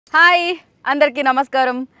Hi అందరికీ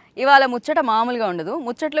నమస్కారం. ఇవాళ ముచ్చట మామూలుగా ఉండదు.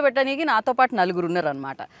 ముచ్చట్లు పెట్టడానికి నాతో పాటు నలుగురు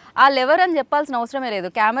ఉన్నారనమాట. వాళ్ళు ఎవరని చెప్పాల్సిన అవసరమే లేదు.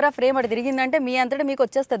 కెమెరా ఫ్రేమ్ అటు తిరిగిందంటే మీ అంతటా మీకు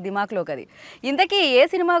వచ్చేస్తుంది దిమాక్లోకి అది. ఇంతకీ ఏ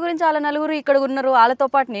సినిమా గురించి వాళ్ళ నలుగురు ఇక్కడ ఉన్నారు, వాళ్ళతో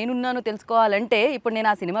పాటు నేనున్నాను తెలుసుకోవాలంటే ఇప్పుడు నేను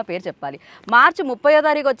ఆ సినిమా పేరు చెప్పాలి. మార్చి 30వ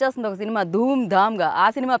తారీఖు వచ్చేస్తుంది ఒక సినిమా, ధూమ్ ధామ్గా. ఆ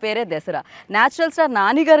సినిమా పేరే దసరా. న్యాచురల్ స్టార్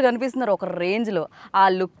నాని గారు కనిపిస్తున్నారు ఒక రేంజ్లో. ఆ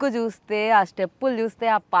లుక్ చూస్తే, ఆ స్టెప్పులు చూస్తే,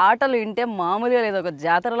 ఆ పాటలు వింటే మామూలుగా లేదు, ఒక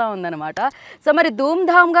జాతరలా ఉందన్నమాట. సో మరి ధూమ్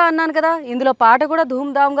ధామ్గా అన్నాను కదా, ఇందులో పాట కూడా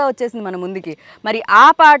ధూమ్ ధామ్గా వచ్చేసింది మన ముందుకి. మరి ఆ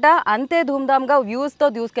పాట అంతే ధూమ్ధామ్గా వ్యూస్తో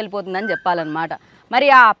దూసుకెళ్ళిపోతుందని చెప్పాలన్నమాట. మరి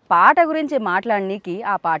ఆ పాట గురించి మాట్లాడనీకి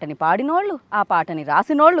ఆ పాటని పాడినోళ్ళు, ఆ పాటని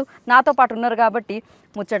రాసినోళ్ళు నాతో పాటు ఉన్నారు కాబట్టి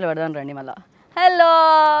ముచ్చట్లు పెడదాం రండి మళ్ళా. హలో,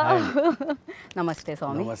 నమస్తే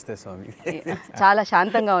స్వామి. నమస్తే స్వామి. చాలా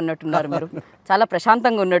శాంతంగా ఉన్నట్టున్నారు మీరు, చాలా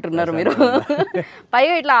ప్రశాంతంగా ఉన్నట్టున్నారు మీరు.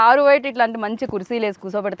 పైగా ఇట్లా ఆరు బయట ఇట్లాంటి మంచి కుర్చీలు వేసి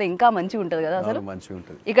కూర్చోబెడితే ఇంకా మంచిగా ఉంటుంది కదా. అసలు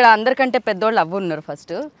ఇక్కడ అందరికంటే పెద్దోళ్ళు అవ్వు ఉన్నారు.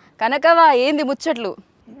 ఫస్ట్ కనకవ్వ, ఏంది ముచ్చట్లు?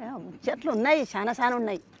 చెట్లు ఉన్నాయి, చాలా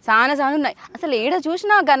ఉన్నాయి, చాలా ఉన్నాయి. అసలు ఏడ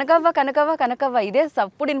చూసినా కనకవ్వ కనకవ్వ కనకవ్వ ఇదే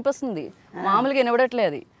సప్పుడు వినిపిస్తుంది. మామూలుగా వినబడట్లే,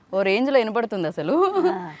 అది ఓ రేంజ్లో వినపడుతుంది. అసలు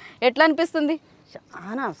ఎట్లా అనిపిస్తుంది?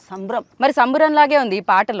 చాలా సంబరం. మరి సంబరం లాగే ఉంది ఈ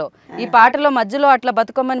పాటలో. ఈ పాటలో మధ్యలో అట్లా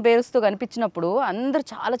బతుకమ్మని పేరుస్తూ కనిపించినప్పుడు అందరు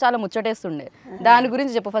చాలా చాలా ముచ్చటేస్తుండే. దాని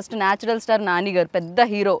గురించి చెప్పు ఫస్ట్. న్యాచురల్ స్టార్ నాని గారు, పెద్ద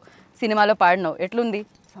హీరో, సినిమాలో పాడినావు, ఎట్లుంది?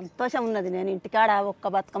 సంతోషం ఉన్నది. నేను ఇంటికాడ ఒక్క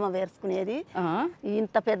బతుకమ్మ వేసుకునేది,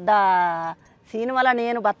 ఇంత పెద్ద సినిమాలో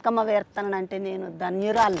నేను బతుకమ్మ వేస్తానంటే నేను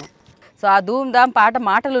ధన్యురాలను. సో ఆ ధూమ్ ధామ్ పాట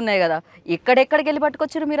మాటలు ఉన్నాయి కదా, ఎక్కడెక్కడికి వెళ్ళి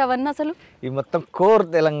పట్టుకొచ్చారు మీరు అవన్నీ? అసలు ఈ మొత్తం కోర్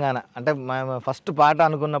తెలంగాణ అంటే ఫస్ట్ పాట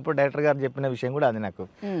అనుకున్నప్పుడు డైరెక్టర్ గారు చెప్పిన విషయం కూడా అది నాకు.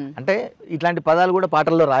 అంటే ఇట్లాంటి పదాలు కూడా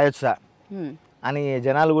పాటల్లో రాయొచ్చా అని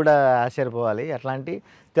జనాలు కూడా ఆశ్చర్యపోవాలి. అట్లాంటి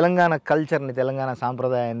తెలంగాణ కల్చర్ని, తెలంగాణ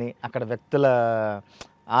సాంప్రదాయాన్ని, అక్కడ వ్యక్తుల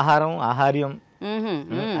ఆహార్యం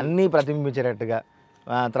అన్నీ ప్రతిబింబించేటట్టుగా,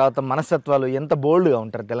 తర్వాత మనస్తత్వాలు ఎంత బోల్డ్గా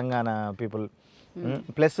ఉంటారు తెలంగాణ పీపుల్.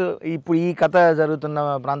 ప్లస్ ఇప్పుడు ఈ కథ జరుగుతున్న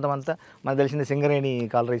ప్రాంతం అంతా మనకు తెలిసింది సింగరేణి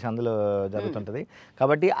కాలరీస్ అందులో జరుగుతుంటుంది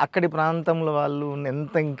కాబట్టి అక్కడి ప్రాంతంలో వాళ్ళు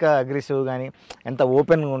ఎంత ఇంకా అగ్రెసివ్ కానీ ఎంత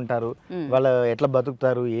ఓపెన్గా ఉంటారు, వాళ్ళు ఎట్లా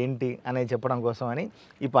బతుకుతారు ఏంటి అనేది చెప్పడం కోసం అని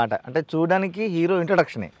ఈ పాట. అంటే చూడడానికి హీరో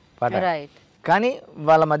ఇంట్రొడక్షనే పాట, కానీ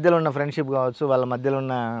వాళ్ళ మధ్యలో ఉన్న ఫ్రెండ్షిప్ కావచ్చు, వాళ్ళ మధ్యలో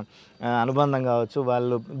ఉన్న అనుబంధం కావచ్చు,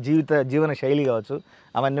 వాళ్ళు జీవన శైలి కావచ్చు,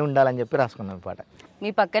 అవన్నీ ఉండాలని చెప్పి రాసుకున్నాను పాట.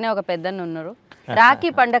 మీ పక్కనే ఒక పెద్దన్న ఉన్నారు, రాఖీ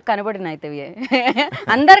పండగ కనబడిన అయితే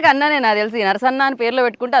అందరికి అన్నానే నాకు తెలిసి. నరసన్న అని పేర్లో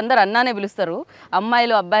పెట్టుకుంటే అందరు అన్నానే పిలుస్తారు,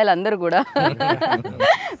 అమ్మాయిలు అబ్బాయిలు అందరూ కూడా.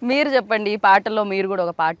 మీరు చెప్పండి, ఈ పాటలో మీరు కూడా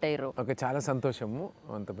ఒక పాట అయ్యారు. ఓకే, చాలా సంతోషము.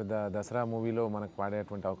 అంత పెద్ద దసరా మూవీలో మనకు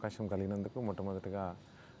పాడేటువంటి అవకాశం కలిగినందుకు మొట్టమొదటిగా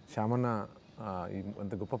శ్యామన్న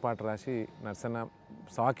అంత గొప్ప పాట రాసి, నర్సన్న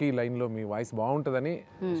సాకి లైన్లో మీ వాయిస్ బాగుంటుందని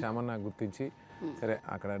శ్యామన్న గుర్తించి, సరే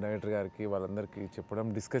అక్కడ డైరెక్టర్ గారికి వాళ్ళందరికీ చెప్పడం,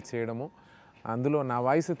 డిస్కస్ చేయడము. అందులో నా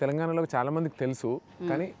వాయిస్ తెలంగాణలో చాలా మందికి తెలుసు,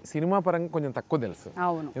 కానీ సినిమా పరంగా కొంచెం తక్కువ తెలుసు.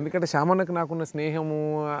 ఎందుకంటే శ్యామన్నకు నాకున్న స్నేహము,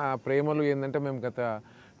 ప్రేమలు ఏంటంటే మేము గత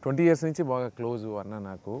 20 years నుంచి బాగా క్లోజు. అన్న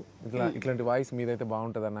నాకు ఇట్లాంటి వాయిస్ మీదైతే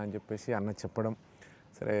బాగుంటుంది అన్న అని చెప్పేసి అన్న చెప్పడం,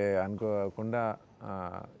 సరే అనుకోకుండా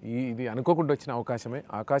ఇది అనుకోకుండా వచ్చిన అవకాశమే.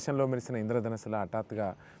 ఆకాశంలో మెరిసిన ఇంద్రధనస్సులా హఠాత్తుగా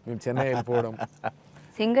మేము చెన్నై వెళ్ళిపోవడం.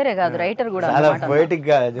 సింగరే కాదు, రైటర్ కూడా.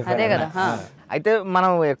 పొయిటిక్గా అదే కదా. అయితే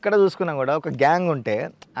మనం ఎక్కడ చూసుకున్నా కూడా ఒక గ్యాంగ్ ఉంటే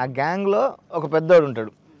ఆ గ్యాంగ్లో ఒక పెద్దోడు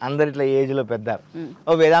ఉంటాడు, అందరు ఇట్లా ఏజ్లో పెద్ద,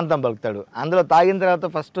 ఓ వేదాంతం పలుకుతాడు. అందులో తాగిన తర్వాత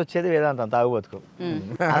ఫస్ట్ వచ్చేది వేదాంతం, తాగుబోతుకు.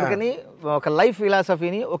 అందుకని ఒక లైఫ్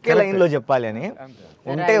ఫిలాసఫీని ఒకే లైన్లో చెప్పాలి అని,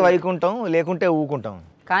 ఉంటే వైకుంటాం లేకుంటే ఊకుంటాం.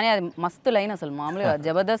 కానీ అది మస్తు లైన్, అసలు మామూలుగా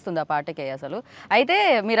జబర్దస్త్ ఉంది ఆ పాటకే అసలు. అయితే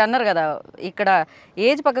మీరు అన్నారు కదా, ఇక్కడ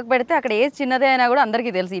ఏజ్ పక్కకు పెడితే అక్కడ ఏజ్ చిన్నదే అయినా కూడా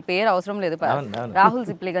అందరికీ తెలుసు, ఈ పేరు అవసరం లేదు. Rahul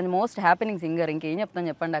సిప్లిగుంజ్ most happening singer. ఇంకేం చెప్తాను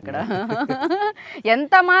చెప్పండి. అక్కడ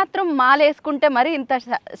ఎంత మాత్రం మాలేసుకుంటే మరి ఇంత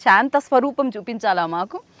శాంత స్వరూపం చూపించాలా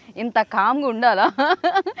మాకు, ఇంత కామ్గా ఉండాలా,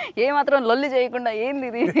 ఏమాత్రం లొల్లి చేయకుండా ఏంది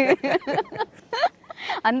ఇది.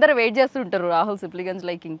 అందరూ వెయిట్ చేస్తుంటారు రాహుల్ సిప్లిగుంజ్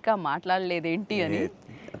లైక్ ఇంకా మాట్లాడలేదేంటి అని.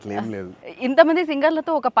 ఇంతమంది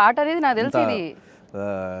సింగర్లతో ఒక పాట అనేది నాకు తెలిసింది.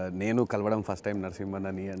 నేను కలవడం ఫస్ట్ టైం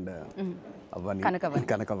నరసింహన్నని అండ్ అవ్వని,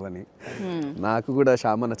 కనకవ్వని. నాకు కూడా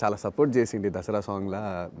శ్యామన్న చాలా సపోర్ట్ చేసింది దసరా సాంగ్లా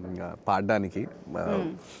పాడడానికి,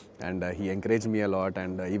 and he encourage me a lot.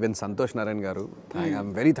 And even Santosh Narayana గారు,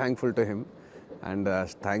 I'm very thankful to him. And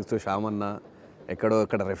thanks to శ్యామన్న, ఎక్కడో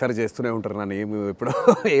అక్కడ రెఫర్ చేస్తూనే ఉంటారు నా నేమ్ ఎప్పుడో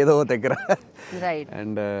ఏదో దగ్గర.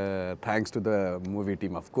 And thanks to the movie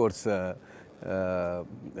team. Of course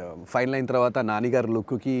final అయిన తర్వాత నానిగారు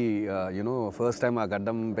లుక్కి యూనో ఫస్ట్ టైం ఆ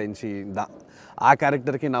గడ్డం పెంచి ఆ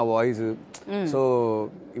క్యారెక్టర్కి నా వాయిస్. సో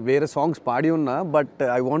వేరే సాంగ్స్ పాడి ఉన్నా, but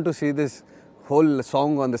I want to see this whole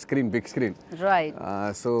song on the screen, big screen.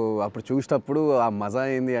 So అప్పుడు చూసినప్పుడు ఆ మజా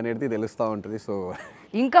ఏంది అనేది తెలుస్తూ ఉంటుంది. సో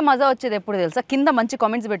ఇంకా మజా వచ్చేది ఎప్పుడు తెలుసా, కింద మంచి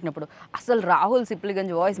కామెంట్స్ పెట్టినప్పుడు అసలు రాహుల్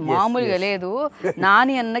సిప్లిగంజ్ వాయిస్ మామూలుగా లేదు,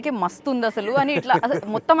 నాని అన్నకి మస్తు ఉంది అసలు అని ఇట్లా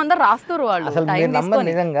మొత్తం అందరు రాస్తారు వాళ్ళు. అసలు మీరు నమ్మరు,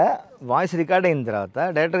 నిజంగా వాయిస్ రికార్డ్ అయిన తర్వాత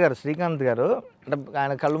డైరెక్టర్ గారు శ్రీకాంత్ గారు అంటే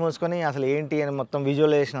ఆయన కళ్ళు మూసుకొని అసలు ఏంటి అని మొత్తం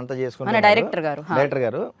విజువలైజేషన్ అంతా చేసుకున్నారు డైరెక్టర్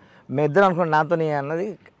గారు. మేము ఇద్దరు అనుకోండి నాతోని అన్నది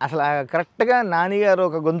అసలు కరెక్ట్గా నాని గారు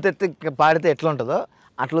ఒక గొంతెత్తి పాడితే ఎట్లా ఉంటుందో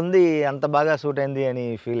అట్లుంది, అంత బాగా సూట్ అయింది అని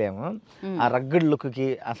ఫీల్ అయ్యాము. ఆ రగ్గడ్ లుక్కి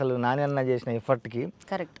అసలు నాని అన్న చేసిన ఎఫర్ట్కి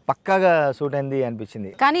పక్కాగా సూట్ అయింది అనిపించింది.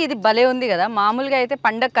 కానీ ఇది భలే ఉంది కదా, మామూలుగా అయితే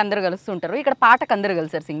పండగకి అందరు కలుస్తుంటారు, ఇక్కడ పాటకు అందరు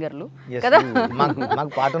కలిసారు సింగర్లు కదా.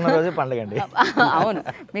 మాకు పాట ఉన్న రోజే పండగ అండి. అవును,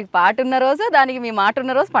 మీకు పాట ఉన్న రోజు దానికి మీ మాట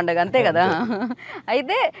ఉన్న రోజు పండగ, అంతే కదా.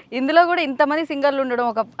 అయితే ఇందులో కూడా ఇంతమంది సింగర్లు ఉండడం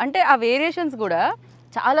ఒక అంటే ఆ వేరియేషన్స్ కూడా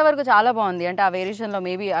చాలా వరకు చాలా బాగుంది. అంటే ఆ వేరియేషన్లో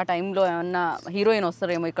మేబీ ఆ టైంలో ఏమన్నా హీరోయిన్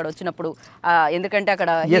వస్తారేమో ఇక్కడ వచ్చినప్పుడు, ఎందుకంటే అక్కడ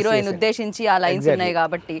హీరోయిన్ ఉద్దేశించి ఆ లైన్స్ ఉన్నాయి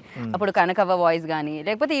కాబట్టి అప్పుడు కనకవ్వ వాయిస్ కానీ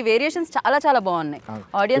లేకపోతే ఈ వేరియేషన్స్ చాలా చాలా బాగున్నాయి.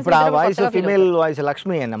 Audience voice female voice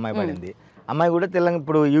Lakshmi అని అమ్మాయి పడింది. అమ్మాయి కూడా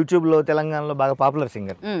ఇప్పుడు యూట్యూబ్లో తెలంగాణలో బాగా పాపులర్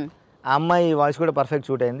సింగర్. ఆ అమ్మాయి వాయిస్ కూడా పర్ఫెక్ట్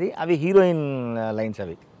షూట్ అయింది. అవి హీరోయిన్ లైన్స్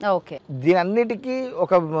అవి. ఓకే, దీని అన్నిటికీ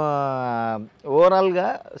ఒక ఓవరాల్గా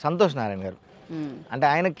సంతోష్ నారాయణ గారు అంటే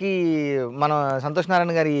ఆయనకి మనం సంతోష్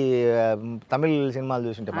నారాయణ గారి తమిళ్ సినిమాలు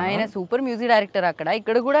చూసింటే ఆయన సూపర్ మ్యూజిక్ డైరెక్టర్. అక్కడ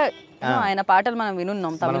ఇక్కడ కూడా ఆయన పాటలు మనం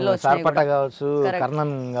వినున్నాం తమిళ్లో, సార్పట కావచ్చు,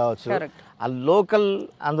 కర్ణన్ కావచ్చు, ఆ లోకల్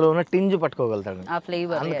అందులో ఉన్న టింజ్ పట్టుకోగలుగుతాడు,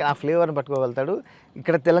 ఆ ఫ్లేవర్ని పట్టుకోగలుగుతాడు.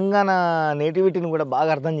 ఇక్కడ తెలంగాణ నేటివిటీని కూడా బాగా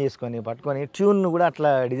అర్థం చేసుకొని పట్టుకొని ట్యూన్ కూడా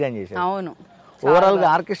అట్లా డిజైన్ చేశారు. అవును, ఓవరాల్గా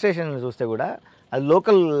ఆర్కెస్ట్రేషన్ చూస్తే కూడా అది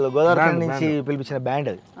లోకల్ గోదావరి నుంచి పిలిపించిన బ్యాండ్.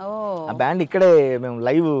 అది ఆ బ్యాండ్ ఇక్కడే మేము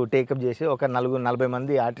లైవ్ టేకప్ చేసి ఒక 40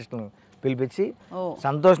 మంది ఆర్టిస్టులను పిలిపించి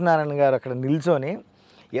సంతోష్ నారాయణ గారు అక్కడ నిల్చొని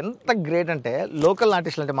ఎంత గ్రేట్ అంటే లోకల్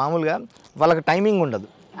ఆర్టిస్టులు అంటే మామూలుగా వాళ్ళకి టైమింగ్ ఉండదు,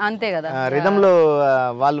 అంతే కదా, రిథంలో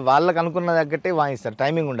వాళ్ళకి అనుకున్న తగ్గట్టే వాయిస్తారు,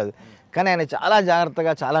 టైమింగ్ ఉండదు. కానీ ఆయన చాలా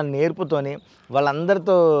జాగ్రత్తగా చాలా నేర్పుతోని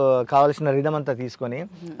వాళ్ళందరితో కావాల్సిన రిథం అంతా తీసుకొని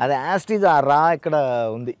అది యాస్టీజ్ ఆ రా ఇక్కడ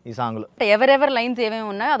ఉంది ఈ సాంగ్లో. ఎవరెవరి లైన్స్ ఏమేమి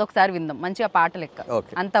ఉన్నాయో అదొకసారి విందాం, మంచిగా పాట లెక్క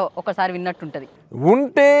అంతా ఒకసారి విన్నట్టుంటది.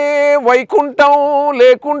 ఉంటే వైకుంఠం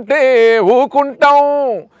లేకుంటే ఊకుంటాం,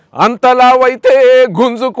 అంతలావైతే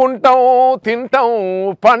గుంజుకుంటాం తింటాం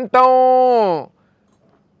పంటాం,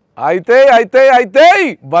 అయితే అయితే అయితే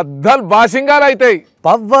బద్దలు బాసింగాలు అవుతాయి.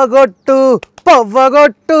 పవ్వగొట్టు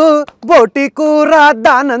బోటి కూర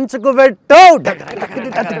దానంచుకు పెట్టు,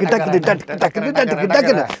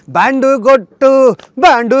 బ్యాండు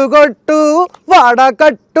కొట్టు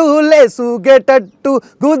వాడకట్టు లేసుగేటట్టు,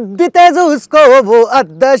 గుద్దితే చూసుకోవు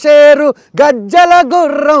అద్ద షేరు, గజ్జల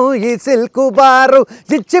గుర్రం ఈ సిల్కు బారు,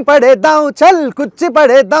 ఇచ్చి పడేద్దాం చల్ కుచ్చి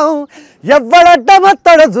పడేద్దాం, ఎవ్వడడ్డ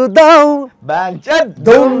మత్తడ చూద్దాం,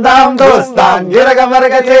 ధూమ్ ధామ్ దోస్తాన్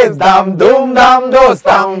ఇరగమరగ చేద్దాం, ధూమ్ ధామ్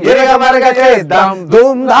దోస్తాన్ ఇరగమరగ చేద్దాం,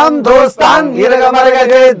 ధూమ్ ధామ్ దోస్తాన్ ఇరగమరగ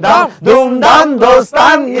చేద్దాం, ధూమ్ ధామ్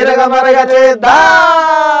దోస్తాన్ ఇరగమరగ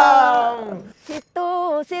చేద్దాం. సిత్తూ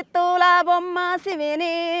సిత్తుల బొమ్మ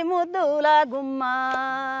శివిని ముద్దుల గుమ్మ,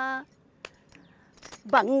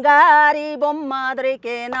 బంగారి బొమ్మ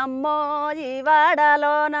దొరికే నమ్మో ఈ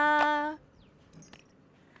వాడలోన,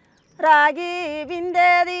 రాగి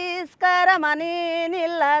బిందె తీసుకరమని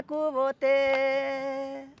నీళ్ళకు పోతే,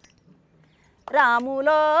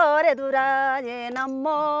 రాములో రెదురాయే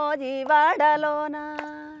నమ్మో ఈ వాడలోన,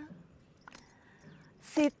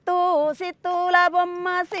 సిత్తూ సిత్తుల బొమ్మ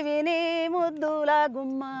శివిని ముద్దుల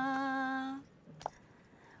గుమ్మ,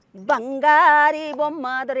 బంగారి బొమ్మ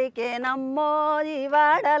దొరికే నమ్మో ఈ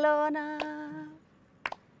వాడలోన,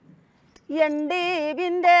 ఎండి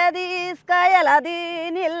బిందె తీసుకయలది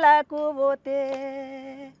నీళ్ళకు పోతే,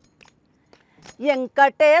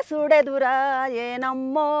 వెంకటేశుడెదురా ఏ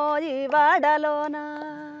నమ్మో ఈ వాడలోన.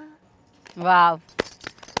 వావ్,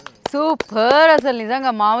 సూపర్, అసలు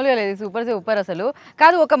నిజంగా మామూలుగా లేదు, సూపర్ సూపర్. అసలు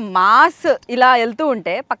కాదు, ఒక మాస్ ఇలా వెళ్తూ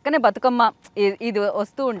ఉంటే పక్కనే బతుకమ్మ ఇది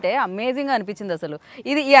వస్తూ ఉంటే అమేజింగ్గా అనిపించింది. అసలు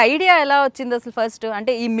ఇది ఈ ఐడియా ఎలా వచ్చింది అసలు ఫస్ట్,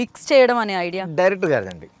 అంటే ఈ మిక్స్ చేయడం అనే ఐడియా? డైరెక్టర్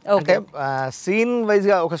గారిదండి. అంటే సీన్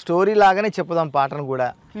వైజ్గా ఒక స్టోరీ లాగానే చెప్పుదాం పాటను కూడా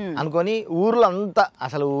అనుకొని ఊర్లో అంతా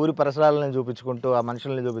అసలు ఊరి పరిసరాలను చూపించుకుంటూ ఆ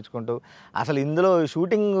మనుషుల్ని చూపించుకుంటూ అసలు ఇందులో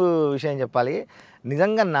షూటింగ్ విషయం చెప్పాలి,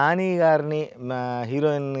 నిజంగా నాని గారిని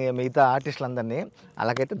హీరోయిన్ మిగతా ఆర్టిస్టులందరినీ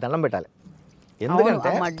అలాగైతే దండం పెట్టాలి.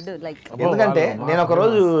 ఎందుకంటే నేను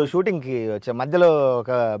ఒకరోజు షూటింగ్కి వచ్చా, మధ్యలో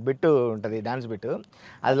ఒక బిట్టు ఉంటుంది డాన్స్ బిట్టు,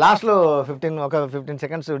 అది లాస్ట్లో 15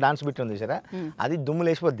 సెకండ్స్ డాన్స్ బిట్ ఉంది సరే, అది దుమ్ము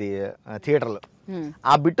లేచిపోద్ది థియేటర్లో.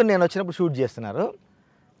 ఆ బిట్టు నేను వచ్చినప్పుడు షూట్ చేస్తున్నారు,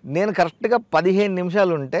 నేను కరెక్ట్గా 15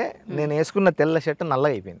 నిమిషాలు ఉంటే నేను వేసుకున్న తెల్ల షర్ట్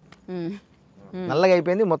నల్లగా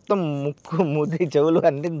అయిపోయింది, మొత్తం ముక్కు ముద్ది చెవులు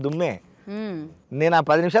అన్ని దుమ్మే. నేను ఆ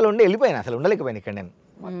 10 నిమిషాలు ఉండి వెళ్ళిపోయాను, అసలు ఉండలేకపోయాను ఇక్కడ నేను.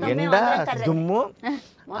 ఎండ దుమ్ము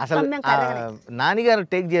అసలు నాని గారు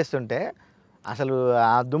టేక్ చేస్తుంటే అసలు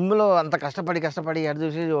ఆ దుమ్ములో అంత కష్టపడి అటు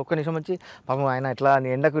చూసి ఒక్క నిమిషం వచ్చి పాపం ఆయన ఇట్లా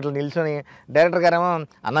ఎండకు ఇట్లా నిల్చొని డైరెక్టర్ గారేమో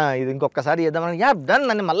అన్న ఇది ఇంకొకసారి చేద్దామని డన్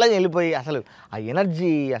నన్ను మళ్ళీ వెళ్ళిపోయి అసలు ఆ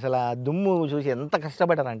ఎనర్జీ అసలు ఆ దుమ్ము చూసి ఎంత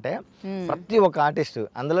కష్టపడ్డారంటే ప్రతి ఒక్క ఆర్టిస్ట్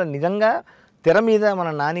అందులో నిజంగా తెర మీద మన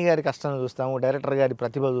నాని గారి కష్టం చూస్తాము, డైరెక్టర్ గారి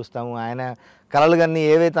ప్రతిభ చూస్తాము, ఆయన కళలు కానీ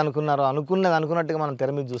ఏవైతే అనుకున్నట్టుగా మనం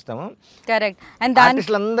తెర మీద చూస్తాము. కరెక్ట్. అండ్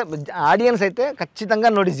ఆర్టిస్టులందరూ ఆడియన్స్ అయితే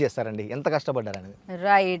ఖచ్చితంగా నోటీస్ చేస్తారండి ఎంత కష్టపడ్డారనేది.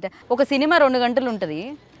 రైట్. ఒక సినిమా 2 గంటలు ఉంటుంది,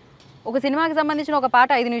 ఒక సినిమాకి సంబంధించిన ఒక పాట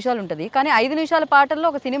 5 నిమిషాలు ఉంటుంది, కానీ 5 నిమిషాల పాటల్లో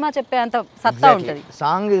ఒక సినిమా చెప్పే అంత సత్తా ఉంటుంది.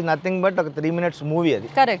 సాంగ్ ఇస్ నథింగ్ బట్ ఒక 3 minutes మూవీ అది.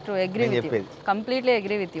 Correct. Agree with you, completely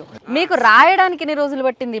agree with you. మీకు రాయడానికి ఎన్ని రోజులు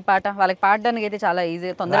పట్టింది ఈ పాట? వాళ్ళకి పాడడానికి అయితే చాలా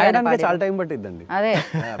ఈజీ, తొందరగా చాలా టైం పట్టిద్దండి. అదే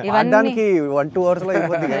ఇవన్నీ 1-2 hours లో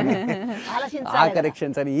అయిపోద్ది. ఆ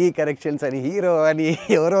కరెక్షన్స్ అని, ఈ కరెక్షన్స్ అని, హీరో అని,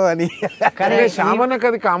 ఎవరో అని. కానీ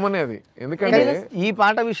శామన్నకి అది కామన్. అది ఎందుకంటే ఈ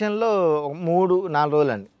పాట విషయంలో 3-4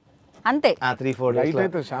 రోజులు అండి అంతే, 3-4 days.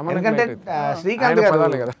 ఎందుకంటే శ్రీకాంత్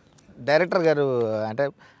గారు డైరెక్టర్ గారు అంటే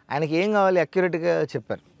ఆయనకి ఏం కావాలి అక్యురేట్గా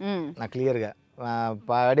చెప్పారు నాకు క్లియర్గా.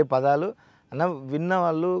 పాడే పదాలు అన్న విన్న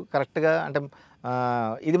వాళ్ళు కరెక్ట్గా అంటే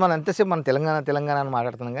ఇది మనం ఎంతసేపు మనం తెలంగాణ అని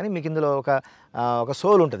మాట్లాడుతున్నాం, కానీ మీకు ఇందులో ఒక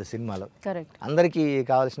సోల్ ఉంటుంది సినిమాలో. కరెక్ట్. అందరికీ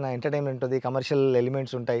కావాల్సిన ఎంటర్టైన్మెంట్ ఉంటుంది, కమర్షియల్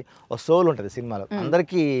ఎలిమెంట్స్ ఉంటాయి, ఒక సోల్ ఉంటుంది సినిమాలో,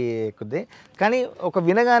 అందరికీ ఎక్కుద్ది. కానీ ఒక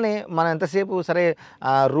వినగానే మనం ఎంతసేపు సరే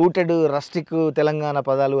రూటెడ్ రస్టిక్ తెలంగాణ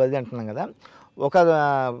పదాలు అది అంటున్నాం కదా.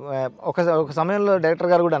 ఒక సమయంలో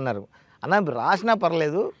డైరెక్టర్ గారు కూడా అన్నారు, అన్న రాసినా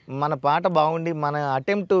పర్లేదు మన పాట బాగుండి మన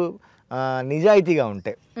అటెంప్ట్ నిజాయితీగా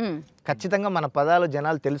ఉంటే ఖచ్చితంగా మన పదాలు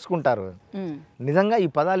జనాలు తెలుసుకుంటారు. నిజంగా ఈ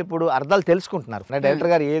పదాలు ఇప్పుడు అర్థాలు తెలుసుకుంటున్నారు. డైరెక్టర్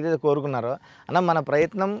గారు ఏదైతే కోరుకున్నారో అన్న మన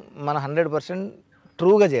ప్రయత్నం మన 100%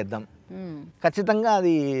 ట్రూగా చేద్దాం, ఖచ్చితంగా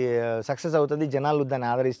అది సక్సెస్ అవుతుంది, జనాలు దాన్ని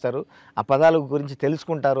ఆదరిస్తారు, ఆ పదాల గురించి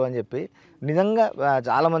తెలుసుకుంటారు అని చెప్పి నిజంగా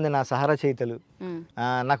చాలామంది నా సహర చేతలు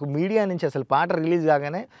నాకు మీడియా నుంచి అసలు పాట రిలీజ్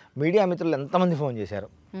కాగానే మీడియా మిత్రులు ఎంతమంది ఫోన్ చేశారు.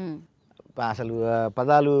 అసలు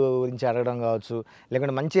పదాలు గురించి అడగడం కావచ్చు,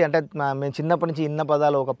 లేకుంటే మంచి అంటే మేము చిన్నప్పటి నుంచి ఇన్న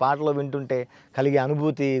పదాలు ఒక పాటలో వింటుంటే కలిగే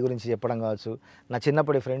అనుభూతి గురించి చెప్పడం కావచ్చు. నా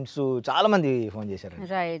చిన్నప్పటి ఫ్రెండ్స్ చాలామంది ఫోన్ చేశారు.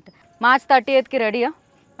 రైట్. March 30th రెడీయా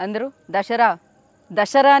అందరూ?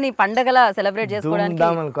 దసరాని పండగలా సెలబ్రేట్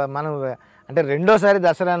చేసుకోవడానికి మనం అంటే రెండోసారి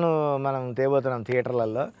దసరాను మనం తేబోతున్నాం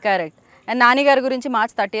థియేటర్లలో. కరెక్ట్. అండ్ నాని గారి గురించి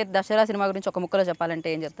March 30th దసరా సినిమా గురించి ఒక ముక్కలో చెప్పాలంటే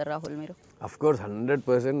ఏం చెప్తారు రాహుల్ మీరు? అఫ్ కోర్స్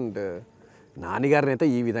 100% నాని గారిని అయితే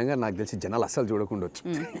ఈ విధంగా నాకు తెలిసి జనాలు అస్సలు చూడకుండొచ్చు.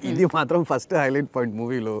 ఇది మాత్రం ఫస్ట్ హైలైట్ పాయింట్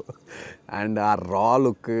మూవీలో. అండ్ ఆ రా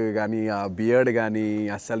లుక్ కానీ, ఆ బియర్డ్ కానీ,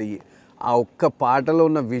 అసలు ఆ ఒక్క పాటలో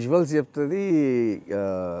ఉన్న విజువల్స్ చెప్తుంది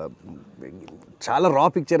చాలా రా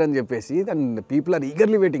పిక్చర్ అని చెప్పేసి. And people are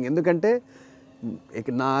eagerly waiting. ఎందుకంటే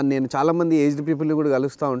నేను చాలామంది ఏజ్డ్ పీపుల్ని కూడా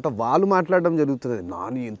కలుస్తూ ఉంటా, వాళ్ళు మాట్లాడడం జరుగుతుంది,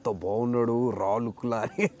 నాని ఎంత బాగున్నాడు రా లుక్లా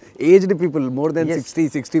అని. Aged people more than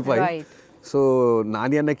 60-65. So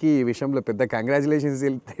Nani అన్నకి ఈ విషయంలో పెద్ద కంగ్రాచులేషన్స్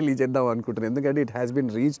తెలియజేద్దాం అనుకుంటున్నాను. ఎందుకంటే it has been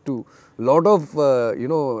reach to lot of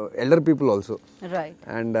elder people also.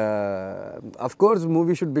 And of course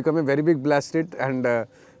movie should become a very big blasted. And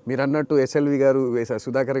మీరు అన్నట్టు SLV గారు,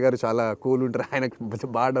 సుధాకర్ గారు చాలా కూల్ ఉంటారు, ఆయనకు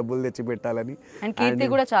బాగా డబ్బులు తెచ్చి పెట్టాలని. అండ్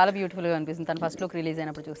కీర్తి కూడా చాలా బ్యూటిఫుల్గా అనిపిస్తుంది తన ఫస్ట్ లుక్ రిలీజ్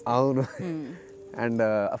అయినప్పుడు చూస్తే. అవును. And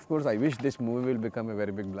of course I wish this movie will become a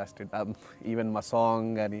very big blasted. Even my song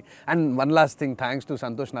and one last thing, thanks to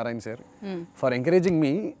Santosh Narayan sir for encouraging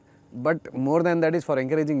me, but more than that is for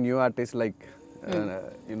encouraging new artists like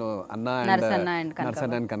Anna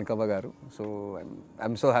and Kanakavva garu. So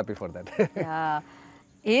I'm so happy for that. Yeah.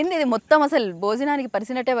 ఏంది ఇది మొత్తం అసలు భోజనానికి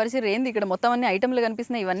పరిసినట్టే పరిసిరు ఏంది ఇక్కడ మొత్తం అన్ని ఐటమ్లు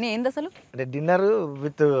కనిపిస్తున్నాయి, ఇవన్నీ ఏంది అసలు? అంటే డిన్నర్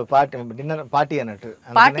విత్ పార్టీ అన్నట్టు.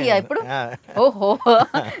 పార్టీయా ఇప్పుడు? ఓహో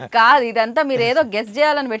కాదు, ఇదంతా మీరు ఏదో గెస్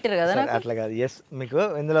చేయాలని పెట్టారు కదా. అట్లా కాదు. ఎస్, మీకు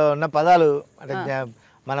ఇందులో ఉన్న పదాలు అంటే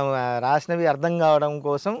మనం రాసినవి అర్థం కావడం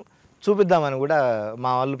కోసం చూపిద్దామని కూడా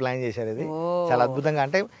మా వాళ్ళు ప్లాన్ చేశారు. ఇది చాలా అద్భుతంగా,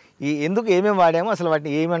 అంటే ఎందుకు ఏమేమి వాడామో అసలు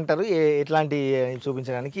వాటిని ఏమంటారు ఎట్లాంటి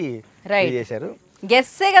చూపించడానికి చేశారు.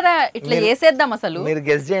 గెస్సే కదా, ఇట్లా చేసేద్దాం అసలు. మీరు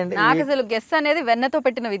గెస్ చేయండి. నాకు అసలు గెస్ అనేది వెన్నతో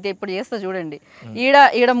పెట్టిన విద్య. ఇప్పుడు చేస్తా చూడండి,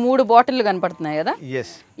 ఈడ 3 బాటిల్లు కనపడుతున్నాయి కదా,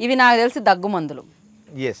 ఇవి నాకు తెలిసి దగ్గు మందులు.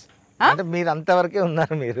 అంటే మీరు అంతవరకే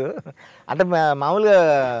ఉన్నారు మీరు. అంటే మామూలుగా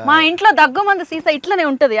మా ఇంట్లో దగ్గు మందు సీసా ఇట్లనే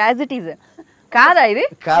ఉంటది యాజ్ ఇట్ ఈజ్. కాదా ఇది?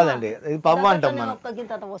 కాదండి, ఇది పవ్వ అంటాం మనం.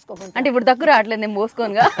 అంటే ఇప్పుడు దగ్గు రావట్లేదు నేను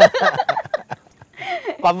పోసుకోనుగా.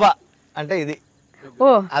 పవ్వ అంటే ఇది. ఓ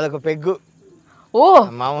అదొక పెగ్గు. ఓ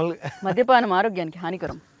మామూలుగా మద్యపానం ఆరోగ్యానికి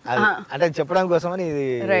హానికరం అంటే చెప్పడం కోసమని ఇది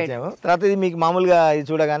ఇచ్చాము. తర్వాత ఇది మీకు మామూలుగా ఇది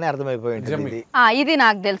చూడగానే అర్థమైపోయింది. ఇది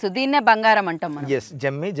నాకు తెలుసు, దీన్నే బంగారం అంటాం మనం.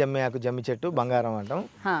 జమ్మి ఆకు, జమ్మి చెట్టు బంగారం అంటాం.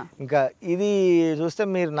 ఇంకా ఇది చూస్తే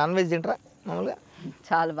మీరు నాన్ వెజ్ తింటారా మామూలుగా?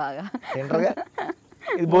 చాలా బాగా తింటారుగా.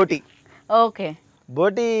 ఇది బోటి. ఓకే.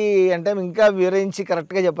 బోటి అంటే ఇంకా వివరించి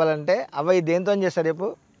కరెక్ట్గా చెప్పాలంటే అవి దేంతో చేస్తారు చెప్పు?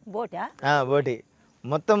 బోటా బోటి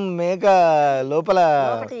మొత్తం మేక లోపల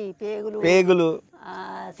ఒకటి పేగులు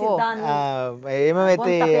సిద్ధాంతం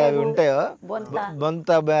ఏమేమైతే అవి ఉంటాయో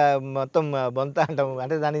బొంత. మొత్తం బొంత అంటాం,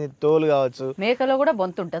 అంటే దాని తోలు కావచ్చు. మేకలో కూడా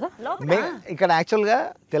బొంత ఉంటుందా? ఇక్కడ యాక్చువల్గా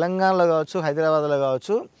తెలంగాణలో కావచ్చు, హైదరాబాద్లో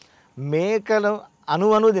కావచ్చు, మేకలు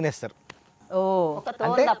అణువణువు తినేస్తారు.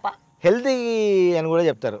 అంటే హెల్తీ అని కూడా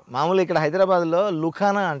చెప్తారు. మామూలు ఇక్కడ హైదరాబాద్లో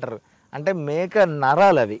లుఖానా అంటారు, అంటే మేక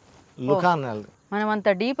నరాలు అవి లుఖానాలు. మనం అంత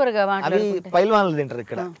డీపర్గా అవి పైల్వాన్లు తింటారు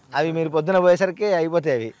ఇక్కడ. అవి మీరు పొద్దున పోయేసరికి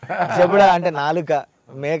అయిపోతాయి. అవి జబుడా అంటే నాలుక,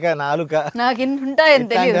 మేక నాలుక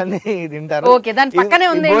తింటారు.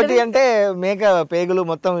 బోటి అంటే మేక పేగులు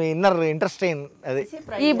మొత్తం ఇన్నర్ ఇంటెస్టైన్. అది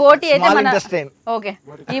ఈ బోటి అయితే ఓకే,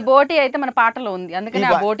 ఈ బోటి అయితే మన పాటలో ఉంది,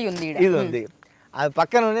 అందుకని ఆ బోటి ఉంది. ఇది ఉంది. అది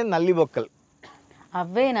పక్కన నల్లి బొక్కలు.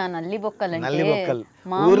 అవేనా నల్లి బొక్కలు? నల్లి బొక్కలు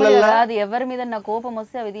ఊర్లలో అది ఎవరి మీద నా కోపం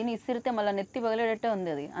వస్తే అవి దీన్ని ఇసిరితే మళ్ళీ నెత్తి పగలేటట్టే ఉంది.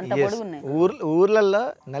 అది అంత పొడుగు ఉన్నాయి. ఊర్లలో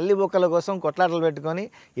నల్లి బొక్కల కోసం కొట్లాటలు పెట్టుకొని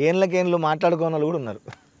ఏళ్ళకేళ్ళు మాట్లాడుకోని వాళ్ళు కూడా ఉన్నారు.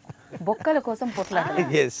 బొక్కల కోసం పొట్లాటలు.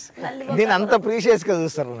 దీని అంత ప్రీషియస్ గా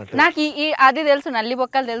చూస్తారు అన్నట్టు. నాకు అది తెలుసు, నల్లి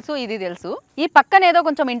బొక్కలు తెలుసు, ఇది తెలుసు. ఈ పక్కన ఏదో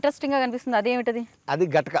కొంచెం ఇంట్రెస్టింగ్ గా కనిపిస్తుంది, అదేమిటది? అది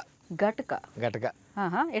గటక. గటక గటక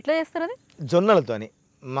ఎట్లా చేస్తారు అది? జొన్నలతోని,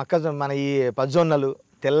 మన ఈ పజ్జొన్నలు,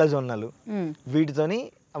 తెల్ల జొన్నలు, వీటితోని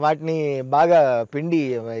వాటిని బాగా పిండి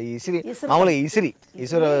మామూలుగా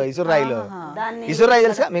ఇసురాయిలో ఇసురాయి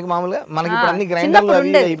తెలుసా మీకు? మామూలుగా మనకి ఇప్పుడు అన్ని గ్రైండర్లు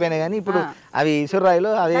అవి అయిపోయినాయి, కానీ ఇప్పుడు అవి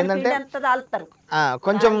ఇసురాయిలో అది ఏంటంటే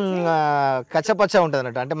కొంచెం కచ్చపచ్చ ఉంటుంది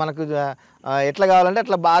అన్నట్టు. అంటే మనకు ఎట్లా కావాలంటే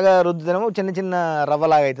అట్లా బాగా రుద్దుతాము, చిన్న చిన్న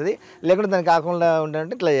రవ్వలాగా అవుతుంది. లేకుంటే దానికి కాకుండా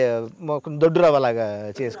ఉండాలంటే ఇట్లా దొడ్డు రవ్వలాగా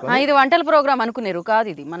చేసుకోవాలి. ఇది వంటల ప్రోగ్రామ్ అనుకున్నారు కాదు,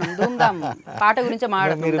 ఇది మనం ధూమ్ ధామ్ పాట గురించి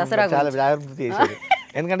దసరా చాలా జాగ్రత్త చేశారు.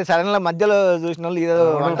 ఎందుకంటే సడన్ గా మధ్యలో చూసిన వాళ్ళు ఏదో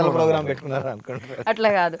వంటల ప్రోగ్రామ్ పెట్టుకున్నారు అనుకుంటారు. అట్లా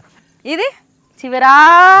కాదు, ఇది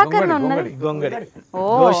చివరాకరణ ఉన్నది గొంగడి.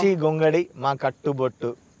 దోషి గొంగడి మా కట్టుబొట్టు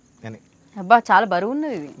అని. అబ్బా చాలా బరువు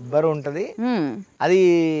ఉన్నది. ఇది బరువు ఉంటది.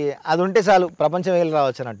 అది ఉంటే చాలు ప్రపంచం వెళ్ళి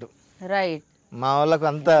రావచ్చు అన్నట్టు. రైట్. మా వాళ్ళకు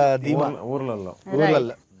అంత ధీమా ఊర్లలో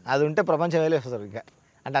అది ఉంటే ప్రపంచం వెళ్ళి వస్తారు. ఇంకా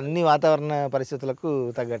అంటే అన్ని వాతావరణ పరిస్థితులకు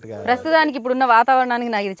తగ్గట్టుగా. ప్రస్తుతానికి ఇప్పుడున్న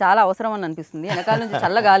వాతావరణానికి నాకు ఇది చాలా అవసరం అని అనిపిస్తుంది. వెనకాల నుంచి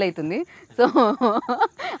చల్ల గాలి అవుతుంది. సో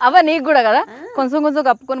నీకు కూడా కదా, కొంచెం కొంచెం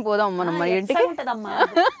కప్పుకొని పోదాం మనం మన ఇంటికి.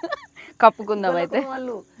 కప్పుకుందాం అయితే.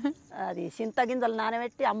 అది చింతగింజలు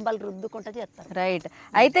నానబెట్టి అంబలు రుద్దుకుంటా చేస్తారు. రైట్.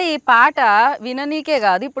 అయితే ఈ పాట విననీకే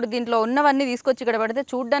కాదు, ఇప్పుడు దీంట్లో ఉన్నవన్నీ తీసుకొచ్చి ఇక్కడ పెడితే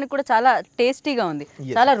చూడడానికి కూడా చాలా టేస్టీగా ఉంది.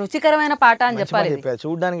 చాలా రుచికరమైన పాట అని చెప్పాలి.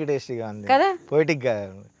 చూడడానికి టేస్టీగా ఉంది కదా, పోయిటిక్ గా.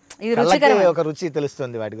 ఇది రుచికరమైన ఒక రుచి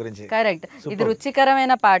తెలుస్తుంది వాటి గురించి. కరెక్ట్, ఇది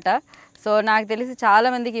రుచికరమైన పాట. సో నాకు తెలిసి చాలా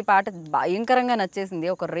మందికి ఈ పాట భయంకరంగా నచ్చేసింది,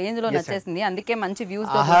 ఒక రేంజ్ లో నచ్చేసింది. అందుకే మంచి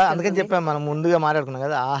వ్యూస్. అందుకని చెప్పాము మనం ముందుగా మాట్లాడుకున్నాం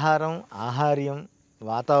కదా, ఆహారం, ఆహార్యం,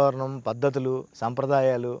 వాతావరణం, పద్ధతులు,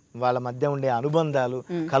 సంప్రదాయాలు, వాళ్ళ మధ్య ఉండే అనుబంధాలు,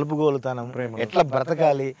 కలుపుగోలుతనం, ఎట్లా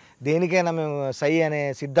బ్రతకాలి, దేనికైనా మేము సై అనే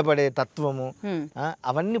సిద్ధపడే తత్వము,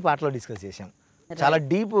 అవన్నీ పాటలో డిస్కస్ చేసాం. చాలా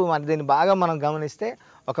డీప్. దీన్ని బాగా మనం గమనిస్తే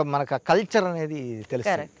మనకు కల్చర్ అనేది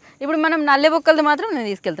తెలుస్తుంది. ఇప్పుడు మనం నల్లె బొక్కలది మాత్రం నేను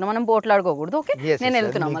తీసుకెళ్తున్నా, మనం పోట్లాడుకోకూడదు. ఓకే, నేను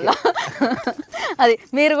వెళ్తున్నా మళ్ళీ. అది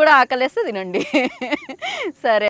మీరు కూడా ఆకలేస్తే తినండి. సరే.